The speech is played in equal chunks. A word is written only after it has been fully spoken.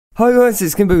Hi guys,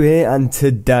 it's SkintBoot here, and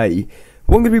today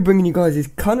what I'm going to be bringing you guys is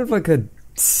kind of like a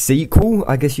sequel,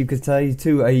 I guess you could say,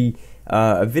 to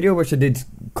a video which I did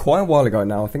quite a while ago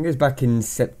now. I think it was back in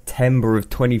September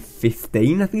of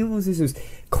 2015, I think it was. This was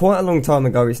quite a long time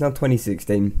ago. It's now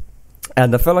 2016.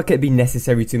 And I felt like it'd be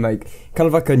necessary to make kind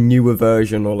of like a newer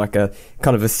version, or like a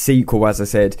kind of a sequel, as I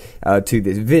said, to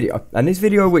this video. And this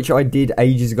video, which I did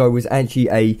ages ago, was actually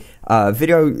a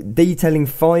video detailing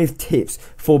 5 tips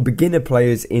for beginner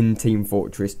players in Team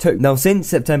Fortress 2. Now, since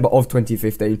September of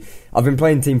 2015, I've been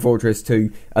playing Team Fortress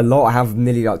 2 a lot. I have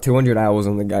nearly like 200 hours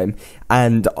on the game,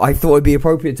 and I thought it'd be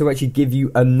appropriate to actually give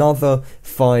you another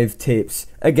 5 tips,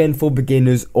 again, for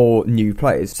beginners or new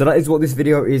players. So that is what this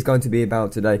video is going to be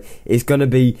about today. It's going to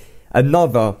be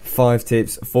another 5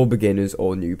 tips for beginners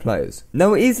or new players.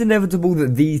 Now, it is inevitable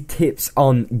that these tips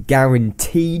aren't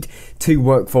guaranteed to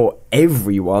work for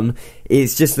everyone.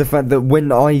 It's just the fact that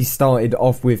when I started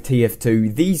off with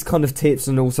TF2, these kind of tips,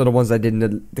 and also the ones I did in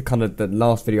the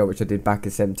last video, which I did back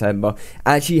in September,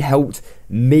 actually helped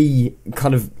me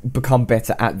kind of become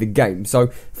better at the game. So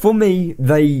for me,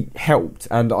 they helped,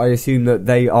 and I assume that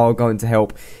they are going to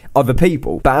help other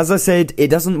people. But as I said, it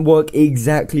doesn't work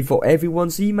exactly for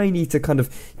everyone, so you may need to kind of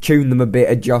tune them a bit,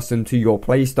 adjust them to your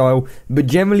playstyle. But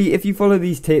generally, if you follow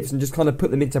these tips and just kind of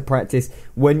put them into practice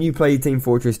when you play Team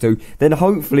Fortress 2, then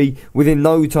hopefully within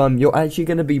no time you're actually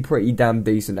going to be pretty damn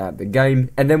decent at the game.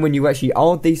 And then when you actually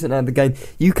are decent at the game,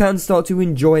 you can start to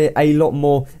enjoy it a lot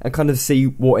more and kind of see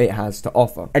what it has to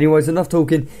offer. Anyways, enough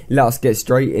talking, let's get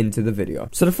straight into the video.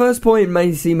 So the first point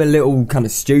may seem a little kind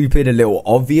of stupid, a little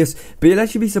obvious, but you'll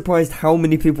actually be surprised how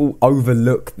many people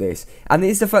overlook this, and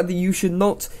it's the fact that you should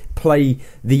not play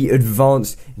the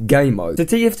advanced game mode. So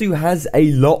TF2 has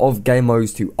a lot of game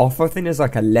modes to offer. I think there's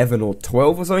like 11 or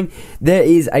 12 or something. There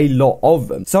is a lot of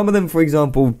them. Some of them, for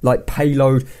example, like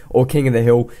Payload or King of the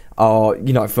Hill, are,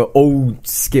 you know, for all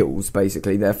skills,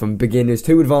 basically. They're from beginners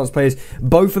to advanced players.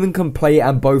 Both of them can play it,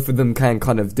 and both of them can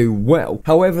kind of do well.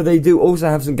 However, they do also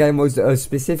have some game modes that are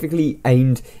specifically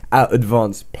aimed at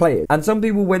advanced players. And some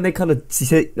people, when they kind of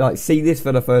see this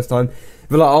for the first time,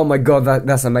 they're like, oh my god,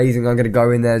 that's amazing, I'm going to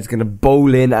go in there, it's going to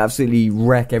bowl in, absolutely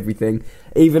wreck everything.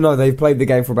 Even though they've played the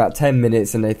game for about 10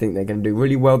 minutes and they think they're going to do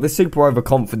really well, they're super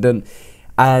overconfident,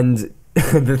 and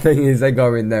the thing is, they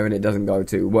go in there and it doesn't go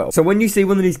too well. So when you see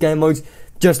one of these game modes,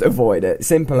 just avoid it.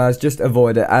 Simple as, just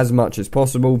avoid it as much as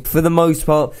possible. For the most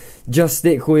part, just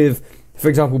stick with, for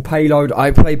example, Payload.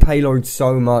 I play Payload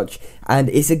so much, and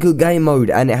it's a good game mode,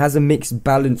 and it has a mixed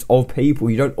balance of people.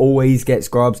 You don't always get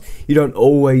scrubs, you don't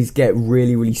always get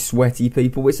really, really sweaty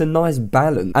people. It's a nice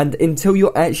balance, and until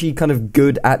you're actually kind of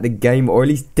good at the game, or at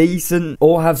least decent,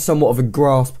 or have somewhat of a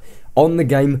grasp on the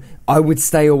game, I would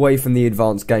stay away from the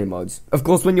advanced game modes. Of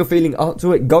course, when you're feeling up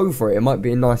to it, go for it. It might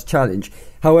be a nice challenge.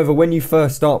 However, when you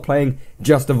first start playing,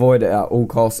 just avoid it at all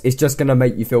costs. It's just going to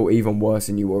make you feel even worse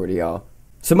than you already are.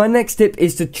 So my next tip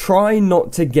is to try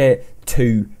not to get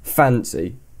too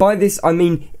fancy. By this, I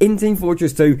mean, in Team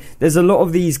Fortress 2, there's a lot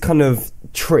of these kind of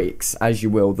tricks, as you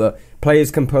will, that players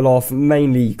can pull off,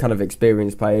 mainly kind of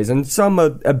experienced players, and some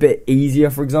are a bit easier,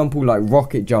 for example, like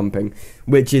rocket jumping,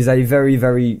 which is a very,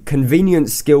 very convenient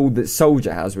skill that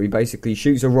Soldier has, where he basically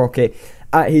shoots a rocket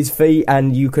at his feet,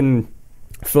 and you can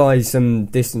fly some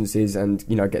distances and,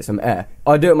 you know, get some air.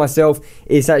 I do it myself.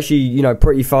 It's actually, you know,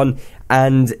 pretty fun,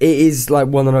 and it is like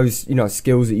one of those, you know,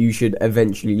 skills that you should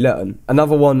eventually learn.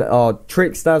 Another one are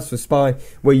trick stabs for spy,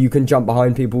 where you can jump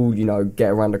behind people, you know, get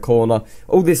around a corner,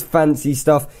 all this fancy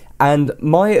stuff. And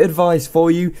my advice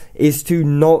for you is to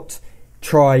not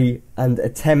try and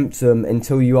attempt them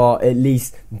until you are at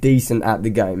least decent at the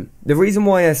game. The reason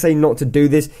why I say not to do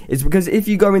this is because if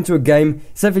you go into a game,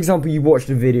 say for example you watched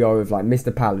a video of like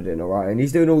Mr. Paladin, alright, and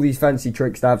he's doing all these fancy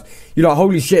trick stabs, you're like,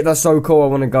 holy shit, that's so cool, I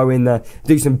want to go in there,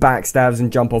 do some backstabs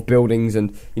and jump off buildings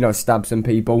and, you know, stab some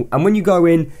people. And when you go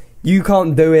in, you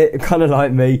can't do it, kind of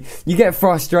like me. You get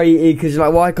frustrated because you're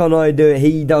like, why can't I do it?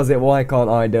 He does it, why can't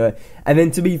I do it? And then,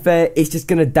 to be fair, it's just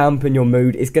going to dampen your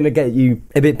mood. It's going to get you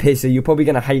a bit pissy. You're probably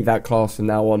going to hate that class from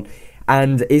now on.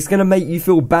 And it's going to make you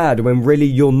feel bad when really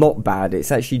you're not bad.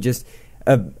 It's actually just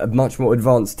a much more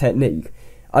advanced technique.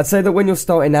 I'd say that when you're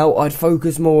starting out, I'd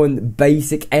focus more on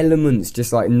basic elements,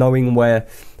 just like knowing where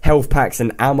health packs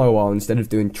and ammo are instead of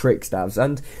doing trick stabs.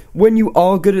 And when you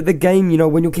are good at the game, you know,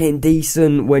 when you're getting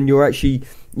decent, when you're actually,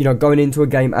 you know, going into a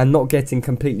game and not getting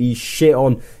completely shit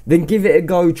on, then give it a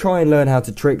go, try and learn how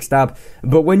to trick stab.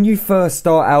 But when you first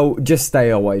start out, just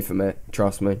stay away from it,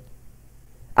 trust me.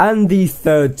 And the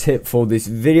third tip for this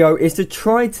video is to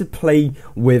try to play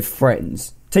with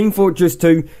friends. Team Fortress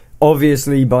 2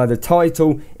 obviously by the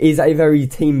title, is a very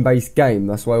team-based game.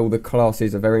 That's why all the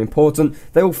classes are very important.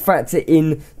 They all factor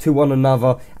in to one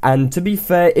another, and to be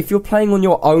fair, if you're playing on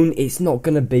your own, it's not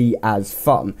going to be as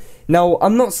fun. Now,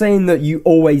 I'm not saying that you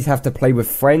always have to play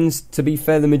with friends. To be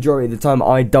fair, the majority of the time,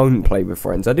 I don't play with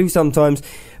friends. I do sometimes,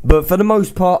 but for the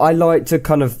most part, I like to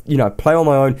kind of, play on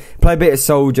my own, play a bit of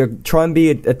soldier, try and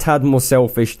be a tad more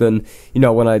selfish than,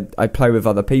 when I play with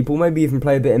other people. Maybe even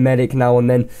play a bit of medic now and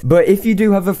then. But if you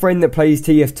do have a friend that plays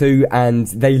TF2 and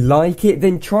they like it,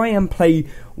 then try and play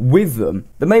with them.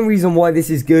 The main reason why this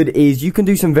is good is you can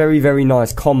do some very, very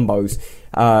nice combos.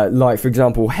 Like, for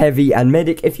example, heavy and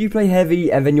medic. If you play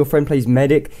heavy and then your friend plays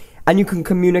medic, and you can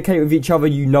communicate with each other,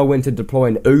 you know when to deploy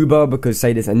an Uber, because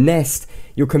say there's a nest,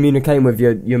 you're communicating with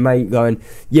your mate going,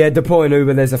 yeah, deploy an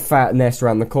Uber, there's a fat nest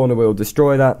around the corner, we'll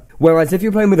destroy that. Whereas if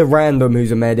you're playing with a random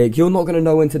who's a medic, you're not going to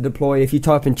know when to deploy. If you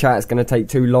type in chat, it's going to take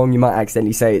too long. You might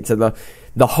accidentally say it to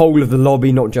the whole of the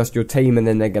lobby, not just your team, and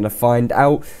then they're going to find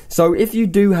out. So if you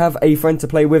do have a friend to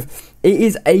play with, it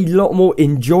is a lot more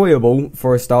enjoyable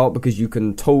for a start, because you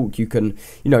can talk, you can,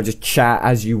 just chat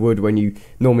as you would when you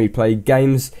normally play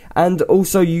games, and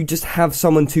also you just have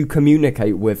someone to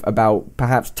communicate with about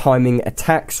perhaps timing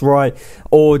attacks right,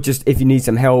 or just if you need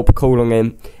some help, call on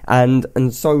him,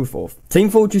 and so forth. Team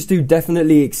Fortress 2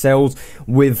 definitely excels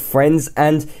with friends,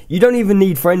 and you don't even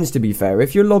need friends, to be fair.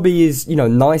 If your lobby is,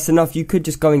 nice enough, you could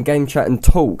just go in game chat and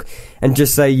talk, and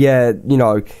just say, yeah,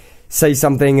 say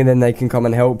something, and then they can come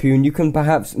and help you, and you can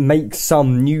perhaps make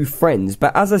some new friends.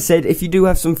 But as I said, if you do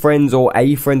have some friends or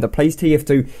a friend that plays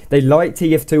TF2, they like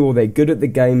TF2 or they're good at the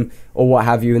game or what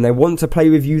have you, and they want to play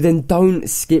with you, then don't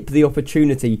skip the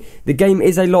opportunity. The game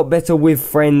is a lot better with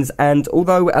friends, and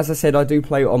although, as I said, I do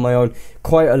play it on my own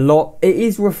quite a lot, it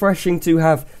is refreshing to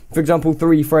have, for example,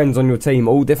 3 friends on your team,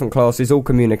 all different classes, all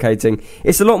communicating.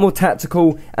 It's a lot more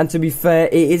tactical, and to be fair,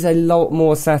 it is a lot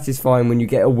more satisfying when you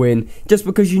get a win, just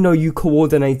because you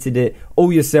coordinated it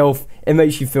all yourself. It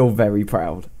makes you feel very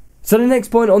proud. So the next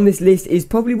point on this list is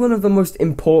probably one of the most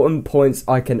important points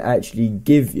I can actually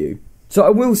give you. So I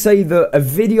will say that a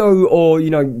video or,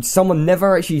 someone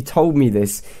never actually told me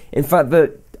this. In fact,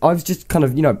 that I was just kind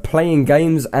of, playing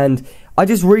games, and I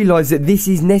just realised that this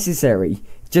is necessary.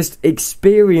 Just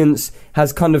experience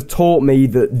has kind of taught me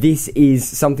that this is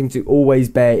something to always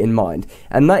bear in mind.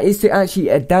 And that is to actually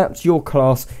adapt your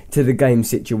class to the game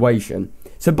situation.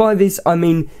 So by this, I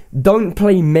mean, don't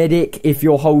play medic if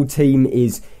your whole team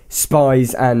is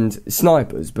spies and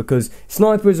snipers, because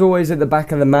snipers are always at the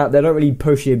back of the map. They don't really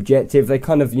push the objective. They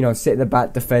kind of, sit in the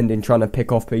back defending, trying to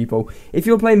pick off people. If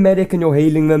you're playing medic and you're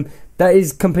healing them, that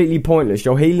is completely pointless.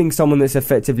 You're healing someone that's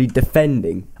effectively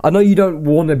defending. I know you don't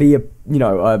want to be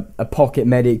a pocket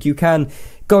medic. You can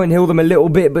go and heal them a little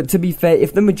bit, but to be fair,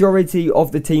 if the majority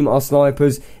of the team are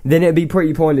snipers, then it'd be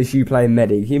pretty pointless you playing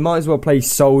medic. You might as well play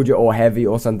soldier or heavy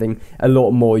or something a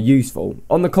lot more useful.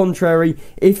 On the contrary,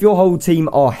 if your whole team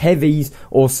are heavies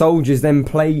or soldiers, then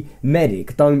play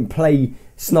medic, don't play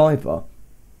sniper.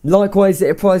 Likewise,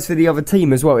 it applies for the other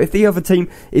team as well. If the other team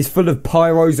is full of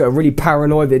pyros that are really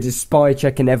paranoid, they're just spy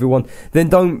checking everyone, then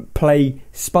don't play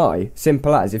spy.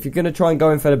 Simple as. If you're going to try and go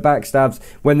in for the backstabs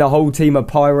when the whole team are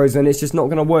pyros, then it's just not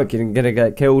going to work. You're going to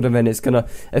get killed, and then it's going to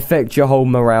affect your whole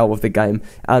morale of the game,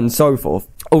 and so forth.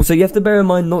 Also, you have to bear in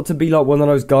mind not to be like one of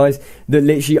those guys that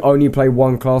literally only play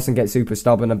one class and get super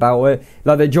stubborn about it.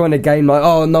 Like, they join a game like,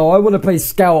 oh no, I want to play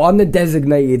scout, I'm the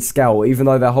designated scout, even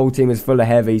though their whole team is full of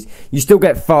heavies. You still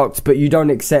get fucked, but you don't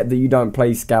accept that you don't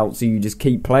play scout, so you just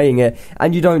keep playing it,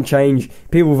 and you don't change.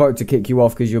 People vote to kick you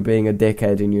off because you're being a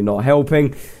dickhead and you're not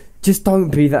helping. Just don't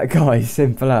be that guy,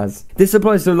 simple as. This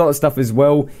applies to a lot of stuff as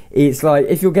well. It's like,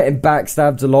 if you're getting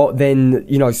backstabbed a lot, then,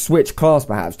 switch class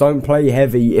perhaps. Don't play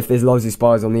heavy if there's loads of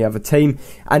spies on the other team.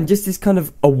 And just this kind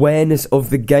of awareness of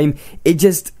the game,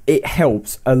 it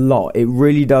helps a lot. It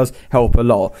really does help a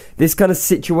lot. This kind of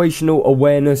situational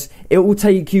awareness, it will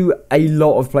take you a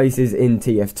lot of places in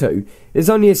TF2. There's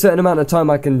only a certain amount of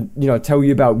time I can, tell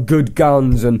you about good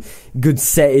guns and good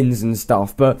settings and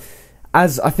stuff, but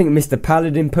as I think Mr.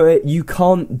 Paladin put it, you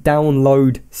can't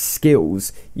download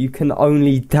skills. You can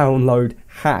only download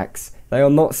hacks. They are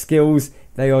not skills,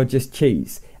 they are just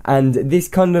cheats. And this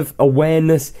kind of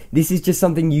awareness, this is just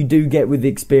something you do get with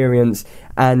experience.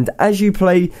 And as you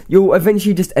play, you'll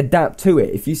eventually just adapt to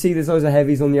it. If you see there's loads of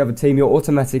heavies on the other team, you'll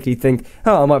automatically think,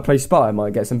 oh, I might play spy, I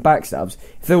might get some backstabs.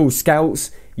 If they're all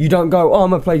scouts, you don't go, oh,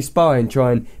 I'm going to play spy and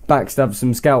try and backstab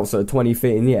some scouts that are 20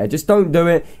 feet in the air. Just don't do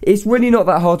it. It's really not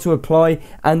that hard to apply.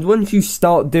 And once you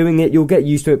start doing it, you'll get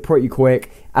used to it pretty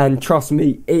quick. And trust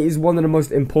me, it is one of the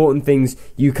most important things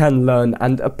you can learn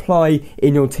and apply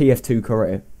in your TF2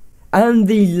 career. And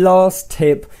the last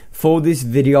tip for this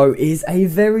video is a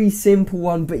very simple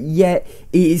one, but yet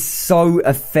it is so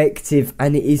effective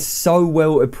and it is so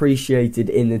well appreciated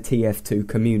in the TF2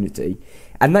 community.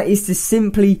 And that is to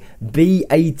simply be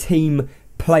a team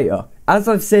player. As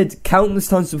I've said countless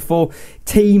times before,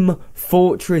 Team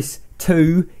Fortress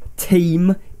 2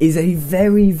 Team is a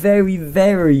very, very,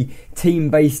 very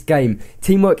team-based game.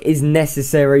 Teamwork is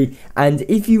necessary, and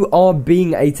if you are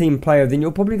being a team player, then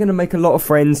you're probably going to make a lot of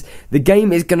friends. The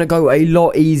game is going to go a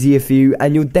lot easier for you,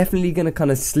 and you're definitely going to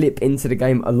kind of slip into the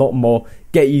game a lot more,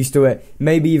 get used to it,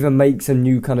 maybe even make some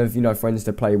new kind of, friends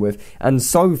to play with, and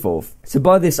so forth. So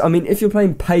by this, I mean, if you're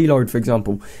playing payload, for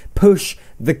example, push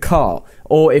the car,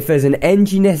 or if there's an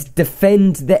energy nest,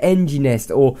 defend the energy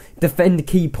nest, or defend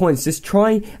key points. Just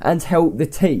try and help the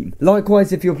team.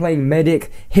 Likewise, if you're playing medic,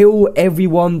 heal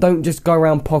everyone. Don't just go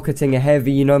around pocketing a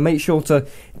heavy, make sure to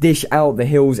dish out the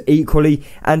heals equally.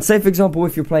 And say, for example,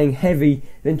 if you're playing heavy,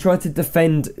 then try to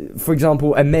defend, for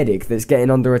example, a medic that's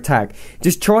getting under attack.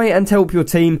 Just try and help your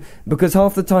team, because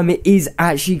half the time it is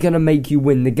actually going to make you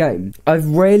win the game. I've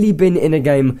rarely been in a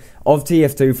game of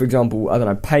TF2, for example, I don't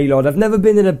know, payload. I've never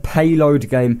been in a payload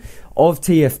game of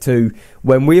TF2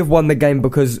 when we have won the game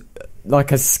because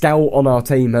like a scout on our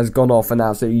team has gone off and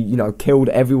absolutely, killed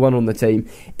everyone on the team.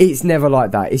 It's never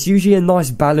like that. It's usually a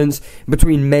nice balance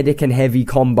between medic and heavy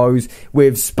combos,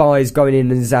 with spies going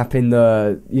in and zapping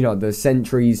the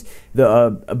sentries that are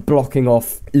blocking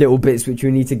off little bits which we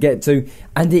need to get to.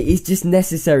 And it is just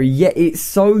necessary, yet it's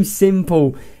so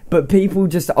simple, but people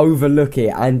just overlook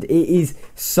it, and it is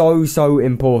so, so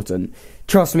important.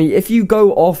 Trust me, if you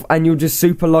go off and you're just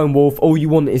super lone wolf, all you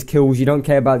want is kills, you don't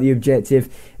care about the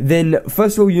objective, then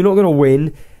first of all, you're not going to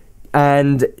win,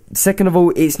 and second of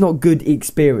all, it's not good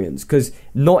experience, because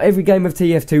not every game of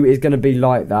TF2 is going to be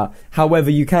like that. However,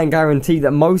 you can guarantee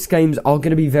that most games are going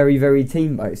to be very, very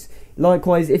team-based.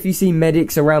 Likewise, if you see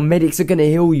medics around, medics are going to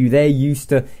heal you. They're used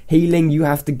to healing. You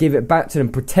have to give it back to them,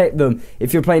 protect them.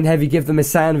 If you're playing heavy, give them a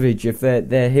sandwich if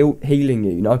they're healing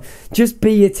you, Just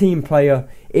be a team player.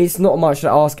 It's not much to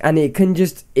ask, and it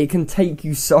can take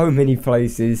you so many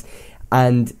places.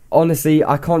 And honestly,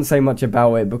 I can't say much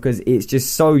about it because it's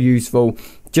just so useful.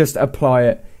 Just apply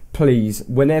it, please,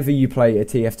 whenever you play a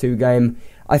TF2 game.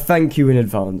 I thank you in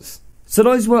advance. So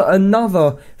those were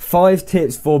another 5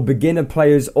 tips for beginner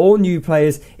players or new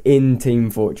players in Team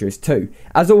Fortress 2.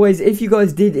 As always, if you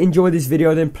guys did enjoy this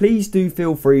video, then please do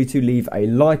feel free to leave a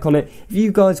like on it. If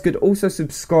you guys could also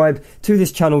subscribe to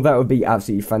this channel, that would be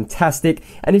absolutely fantastic.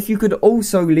 And if you could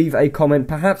also leave a comment,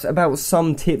 perhaps about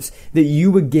some tips that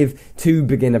you would give to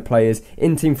beginner players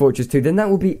in Team Fortress 2, then that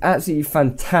would be absolutely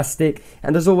fantastic.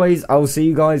 And as always, I will see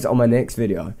you guys on my next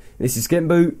video. This is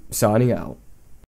SkintBoot, signing out.